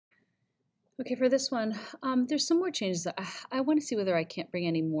Okay, for this one, there's some more changes. I want to see whether I can't bring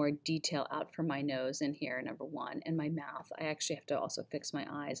any more detail out for my nose in here, number one, and my mouth. I actually have to also fix my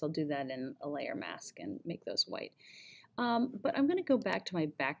eyes. I'll do that in a layer mask and make those white. But I'm going to go back to my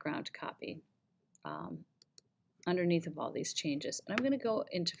background copy um, underneath of all these changes. And I'm going to go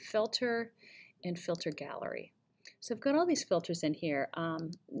into Filter and Filter Gallery. So I've got all these filters in here.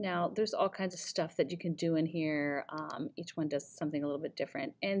 Now there's all kinds of stuff that you can do in here. Each one does something a little bit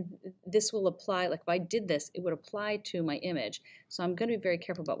different. And this will apply, like if I did this, it would apply to my image. So I'm going to be very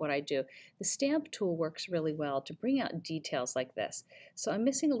careful about what I do. The stamp tool works really well to bring out details like this. So I'm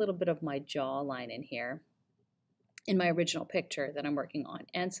missing a little bit of my jawline in here in my original picture that I'm working on,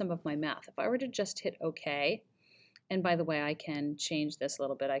 and some of my mouth. If I were to just hit OK, and by the way, I can change this a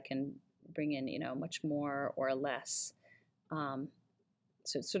little bit. I can bring in, much more or less.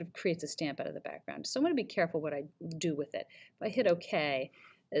 So it sort of creates a stamp out of the background. So I'm going to be careful what I do with it. If I hit OK,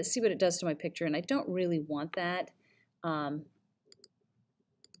 see what it does to my picture, and I don't really want that. But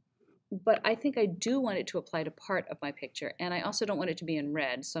I think I do want it to apply to part of my picture, and I also don't want it to be in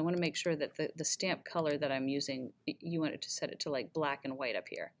red, so I want to make sure that the stamp color that I'm using, you want it to set it to like black and white up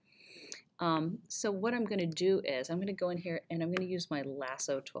here. So what I'm going to do is I'm going to go in here and I'm going to use my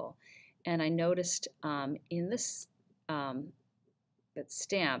lasso tool. And I noticed in this that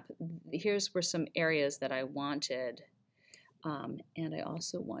stamp, here's where some areas that I wanted. And I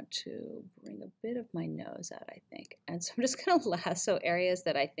also want to bring a bit of my nose out, I think. And so I'm just going to lasso areas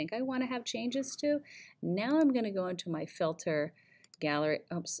that I think I want to have changes to. Now I'm going to go into my filter gallery,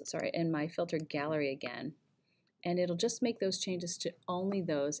 in my filter gallery again. And it'll just make those changes to only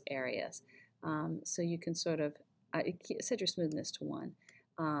those areas. So you can sort of set your smoothness to 1.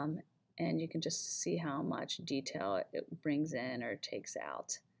 And you can just see how much detail it brings in or takes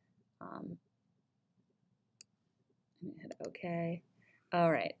out. Hit OK.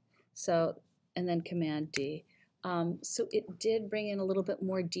 All right. So, and then Command D. So it did bring in a little bit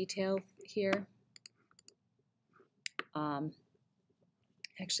more detail here.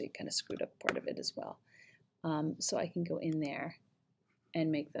 Actually, it kind of screwed up part of it as well. So I can go in there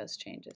and make those changes.